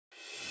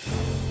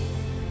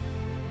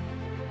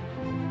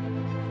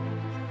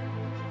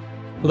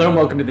Hello and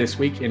welcome to This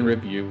Week in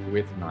Review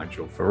with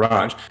Nigel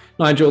Farage.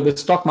 Nigel, the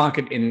stock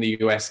market in the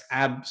US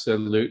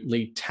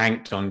absolutely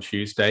tanked on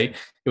Tuesday.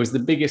 It was the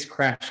biggest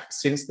crash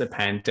since the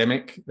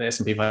pandemic. The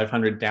S&P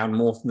 500 down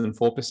more than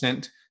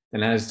 4%, the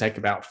Nasdaq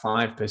about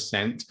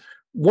 5%.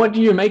 What do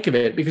you make of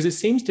it? Because it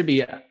seems to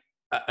be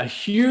a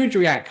huge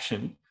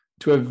reaction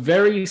to a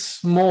very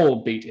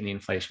small beat in the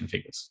inflation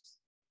figures.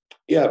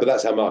 Yeah, but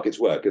that's how markets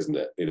work, isn't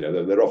it? They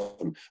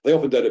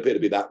often don't appear to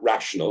be that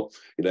rational.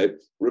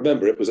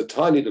 Remember, it was a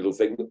tiny little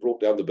thing that brought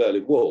down the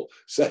Berlin Wall.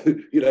 So,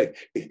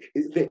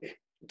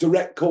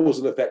 direct cause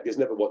and effect is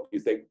never what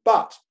you think.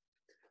 But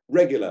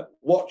regular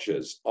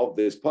watchers of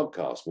this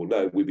podcast will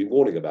know we've been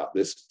warning about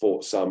this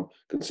for some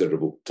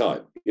considerable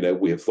time.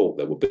 We have thought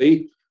there will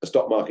be a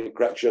stock market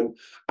correction,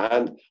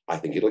 and I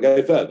think it'll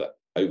go further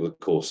over the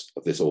course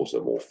of this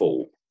autumn or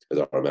fall, as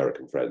our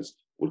American friends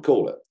would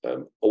call it,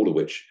 all of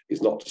which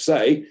is not to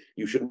say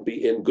you shouldn't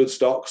be in good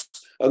stocks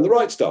and the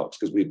right stocks,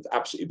 because we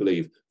absolutely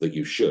believe that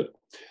you should.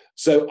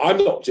 So I'm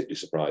not particularly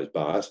surprised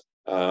by it.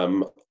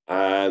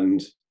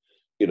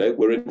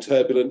 We're in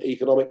turbulent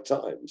economic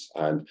times,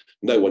 and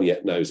no one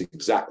yet knows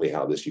exactly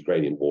how this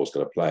Ukrainian war is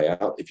going to play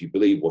out. If you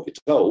believe what you're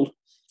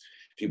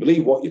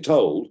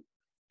told,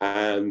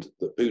 and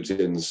that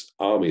Putin's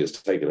army has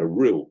taken a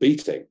real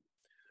beating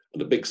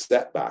and a big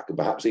step back, and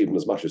perhaps even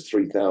as much as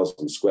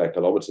 3,000 square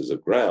kilometers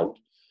of ground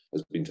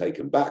has been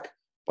taken back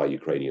by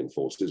Ukrainian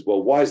forces.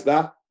 Well, why is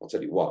that? I'll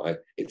tell you why.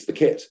 It's the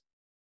kit.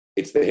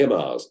 It's the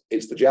HIMARS.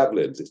 It's the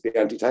javelins. It's the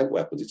anti-tank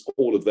weapons. It's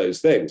all of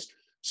those things.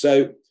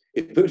 So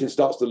if Putin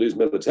starts to lose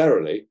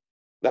militarily,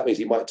 that means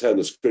he might turn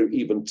the screw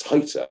even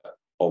tighter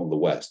on the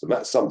West. And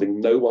that's something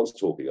no one's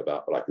talking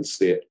about, but I can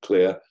see it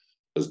clear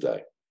as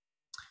day.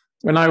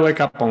 When I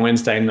woke up on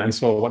Wednesday and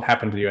saw what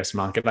happened to the US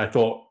market, I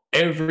thought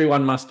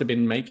everyone must have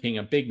been making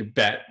a big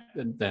bet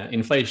that the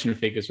inflation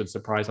figures would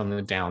surprise on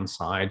the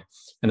downside,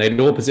 and they'd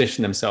all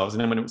positioned themselves.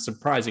 And then when it was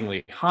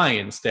surprisingly high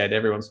instead,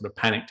 everyone sort of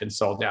panicked and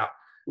sold out.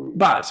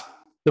 But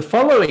the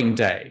following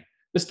day,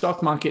 the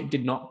stock market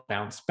did not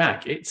bounce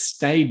back. It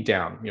stayed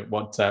down.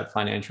 What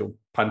financial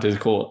punters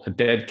call a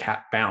dead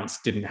cat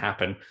bounce didn't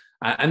happen.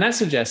 And that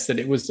suggests that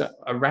it was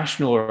a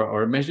rational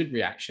or a measured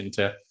reaction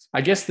to,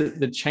 I guess,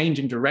 the change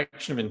in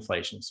direction of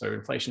inflation. So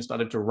inflation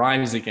started to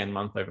rise again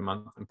month over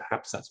month, and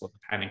perhaps that's what the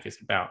panic is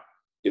about.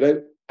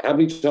 How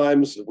many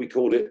times have we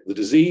called it the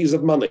disease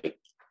of money?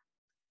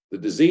 The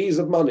disease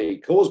of money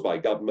caused by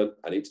government,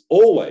 and it's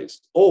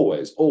always,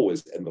 always,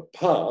 always in the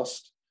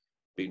past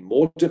been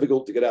more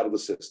difficult to get out of the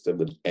system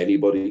than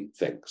anybody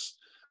thinks.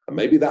 And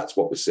maybe that's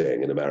what we're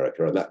seeing in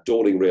America, and that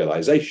dawning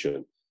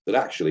realization that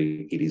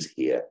actually it is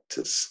here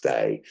to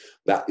stay.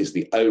 That is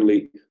the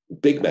only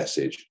big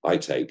message I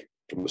take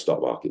from the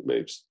stock market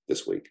moves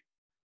this week.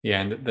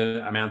 Yeah, and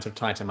the amount of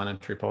tighter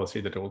monetary policy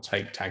that it will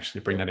take to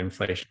actually bring that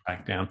inflation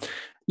back down.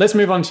 Let's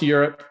move on to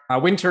Europe.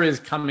 Winter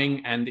is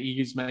coming, and the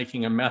EU's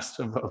making a mess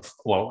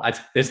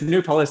there's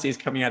new policies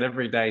coming out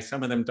every day.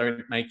 Some of them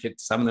don't make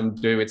it, some of them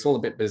do. It's all a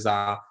bit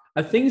bizarre.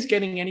 Are things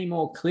getting any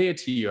more clear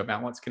to you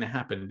about what's going to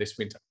happen this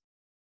winter?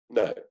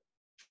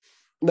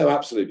 No,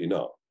 absolutely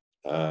not.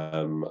 They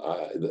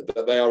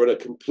are at a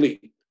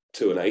complete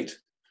 2 and 8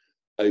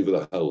 over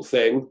the whole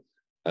thing.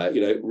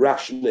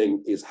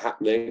 Rationing is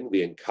happening.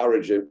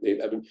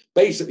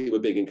 Basically, we're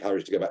being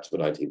encouraged to go back to the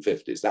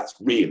 1950s. That's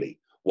really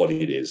what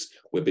it is.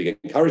 We're being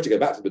encouraged to go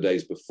back to the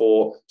days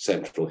before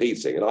central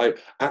heating. And I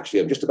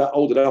actually am just about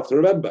old enough to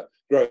remember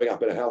growing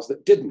up in a house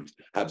that didn't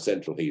have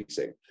central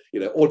heating,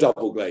 or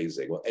double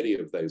glazing or any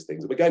of those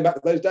things. And we're going back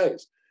to those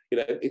days.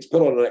 It's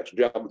put on an extra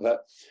jumper.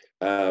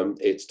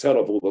 It's turn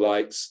off all the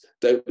lights.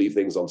 Don't leave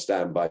things on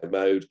standby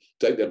mode.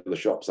 Don't go to the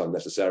shops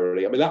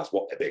unnecessarily. I mean, that's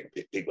what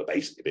people are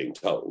basically being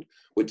told.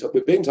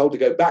 We're being told to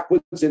go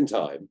backwards in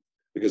time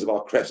because of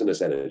our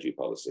cretinous energy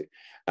policy.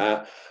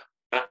 And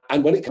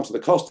when it comes to the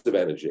cost of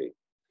energy,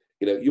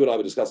 you and I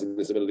were discussing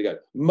this a minute ago.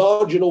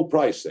 Marginal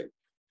pricing.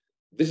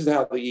 This is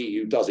how the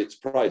EU does its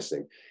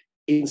pricing.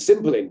 In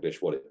simple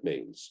English, what it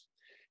means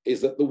is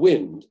that the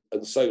wind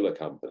and solar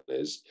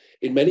companies,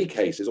 in many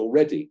cases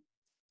already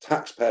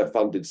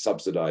taxpayer-funded,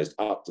 subsidised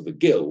up to the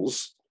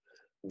gills,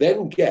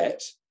 then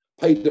get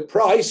paid a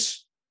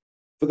price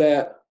for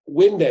their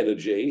wind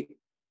energy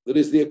that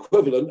is the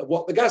equivalent of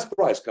what the gas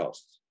price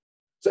costs.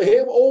 So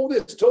here, all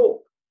this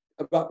talk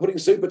about putting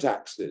super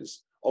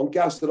taxes on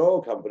gas and oil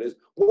companies,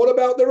 what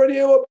about the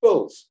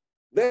renewables?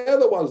 They're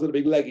the ones that have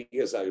been legging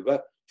us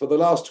over for the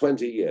last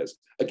 20 years.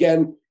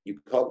 Again, you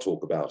can't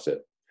talk about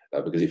it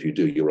because if you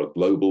do, you're a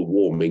global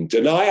warming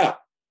denier.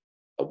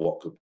 And what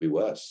could be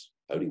worse?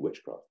 Only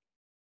witchcraft.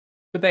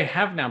 But they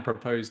have now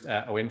proposed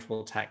a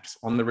windfall tax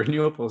on the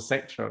renewable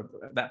sector,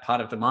 that part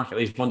of the market. At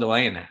least von der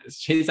Leyen has.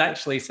 She's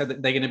actually said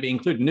that they're going to be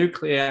included.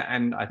 Nuclear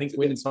and I think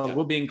wind and solar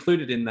will be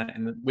included in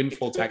the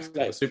windfall tax,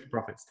 or super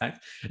profits tax.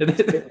 I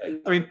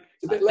mean,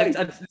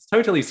 it's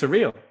totally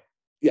surreal.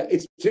 Yeah,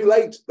 it's too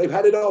late. They've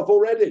had it off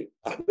already.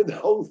 I mean, the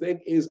whole thing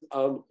is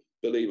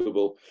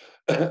unbelievable.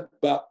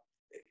 But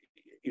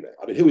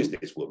I mean, who is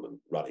this woman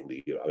running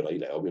the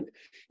Euro?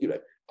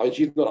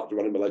 She's not up to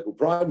running a local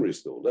primary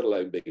school, let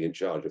alone being in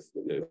charge of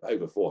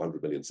over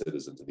 400 million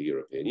citizens in the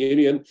European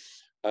Union.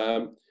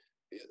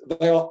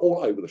 They are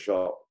all over the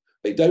shop.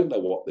 They don't know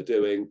what they're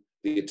doing.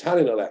 The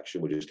Italian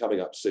election, which is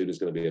coming up soon, is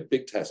going to be a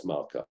big test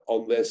marker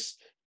on this.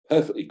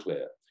 Perfectly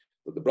clear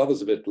that the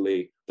brothers of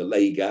Italy, the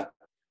Lega,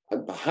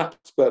 and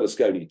perhaps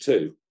Berlusconi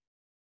too,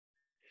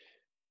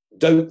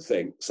 don't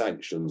think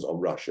sanctions on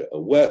Russia are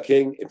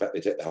working. In fact,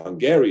 they take the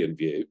Hungarian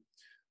view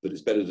that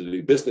it's better to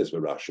do business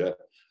with Russia.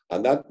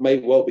 And that may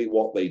well be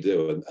what they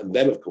do. And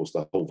then, of course,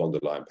 the whole von der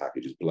Leyen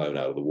package is blown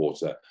out of the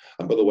water.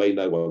 And by the way,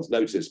 no one's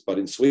noticed, but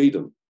in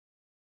Sweden,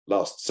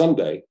 last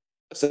Sunday,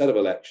 a set of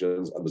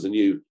elections, and there's a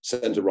new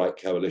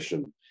centre-right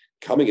coalition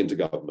coming into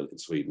government in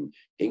Sweden,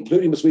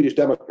 including the Swedish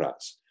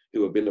Democrats,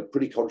 who have been a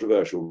pretty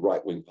controversial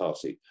right-wing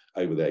party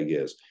over their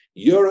years.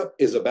 Europe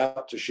is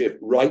about to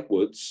shift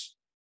rightwards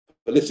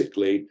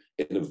politically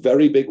in a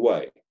very big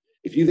way.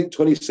 If you think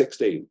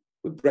 2016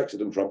 with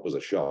Brexit and Trump was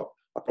a shock,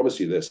 I promise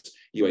you this,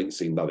 you ain't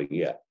seen nothing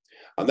yet.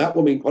 And that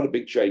will mean quite a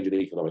big change in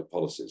economic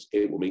policies.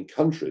 It will mean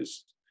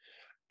countries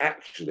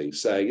actually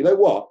say, you know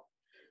what,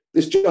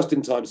 this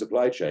just-in-time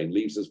supply chain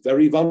leaves us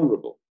very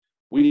vulnerable.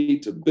 We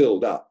need to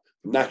build up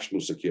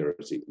national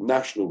security,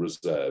 national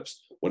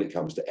reserves when it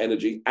comes to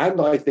energy, and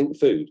I think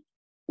food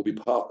will be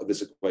part of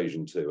this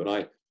equation too. And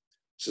I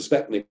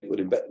suspect, Nick,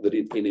 that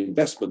in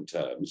investment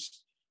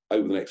terms,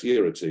 over the next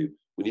year or two,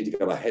 we need to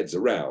get our heads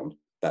around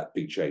that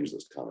big change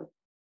that's coming.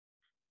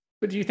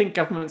 But do you think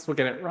governments will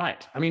get it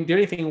right? I mean, the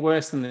only thing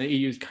worse than the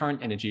EU's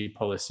current energy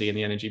policy and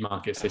the energy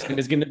market system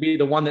is going to be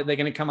the one that they're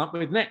going to come up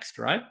with next,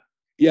 right?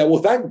 Yeah,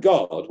 well, thank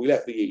God we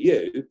left the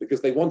EU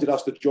because they wanted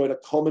us to join a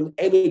common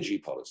energy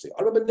policy.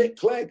 I remember Nick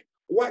Clegg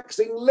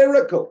waxing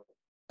lyrical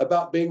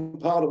about being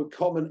part of a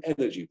common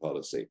energy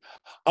policy.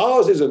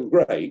 Ours isn't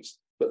great,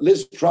 but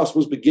Liz Truss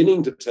was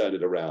beginning to turn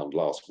it around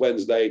last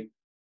Wednesday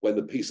when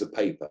the piece of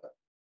paper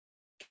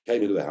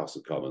came into the House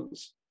of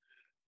Commons,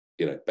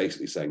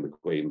 basically saying the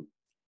Queen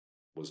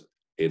was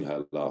in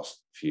her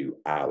last few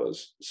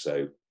hours.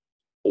 So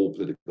all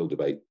political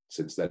debate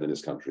since then in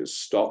this country has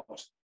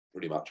stopped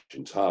pretty much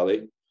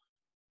entirely.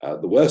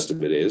 The worst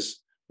of it is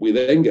we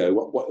then go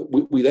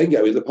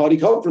into the party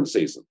conference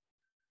season.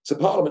 So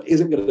Parliament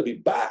isn't going to be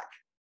back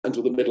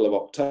until the middle of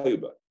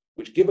October,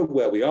 which, given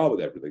where we are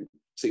with everything,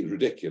 seems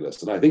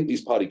ridiculous. And I think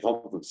these party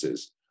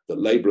conferences that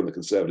Labour and the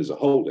Conservatives are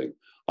holding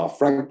are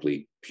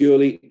frankly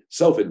purely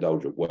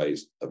self-indulgent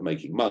ways of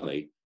making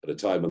money at a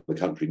time when the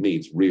country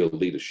needs real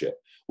leadership.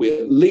 We,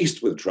 at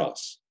least with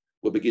Truss,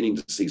 we're beginning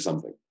to see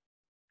something.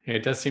 Yeah,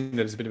 it does seem that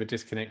there's a bit of a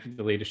disconnect with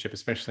the leadership,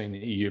 especially in the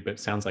EU, but it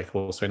sounds like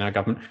also in our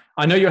government.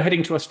 I know you're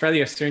heading to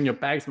Australia soon. Your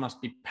bags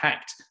must be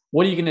packed.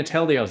 What are you going to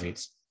tell the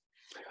Aussies?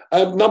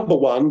 Number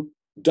one,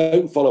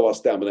 don't follow us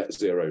down the net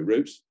zero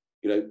route.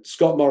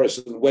 Scott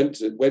Morrison went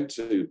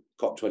to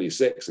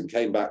COP26 and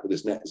came back with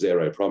this net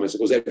zero promise.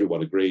 Of course,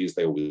 everyone agrees,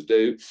 they always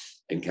do,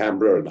 in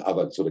Canberra and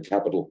other sort of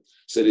capital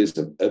cities,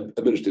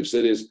 administrative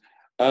cities.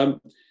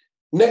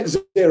 Net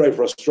zero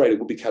for Australia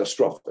would be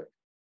catastrophic.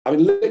 I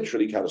mean,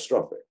 literally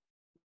catastrophic,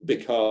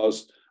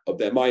 because of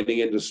their mining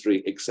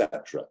industry,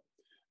 etc.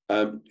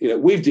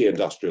 We've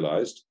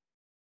deindustrialized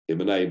in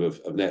the name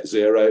of net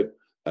zero.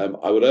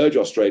 I would urge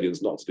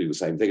Australians not to do the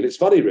same thing. And it's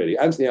funny, really,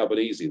 Anthony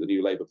Albanese, the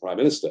new Labour Prime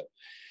Minister,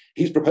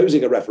 he's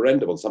proposing a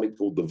referendum on something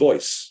called The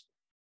Voice,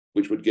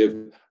 which would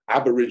give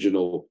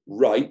Aboriginal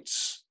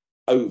rights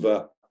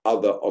over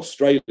other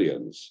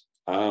Australians.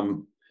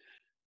 Well,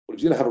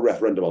 if you're going to have a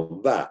referendum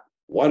on that,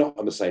 why not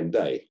on the same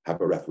day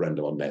have a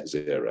referendum on net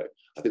zero?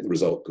 I think the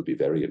result could be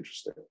very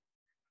interesting.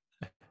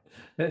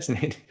 That's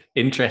an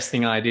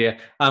interesting idea.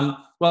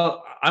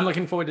 Well, I'm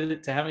looking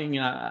forward to having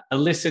a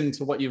listen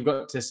to what you've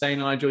got to say,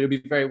 Nigel. You'll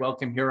be very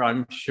welcome here,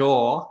 I'm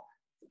sure.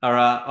 Or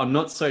I'm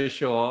not so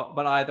sure,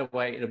 but either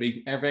way, it'll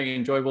be very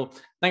enjoyable.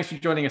 Thanks for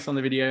joining us on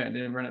the video, and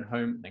everyone at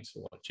home, thanks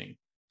for watching.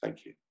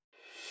 Thank you.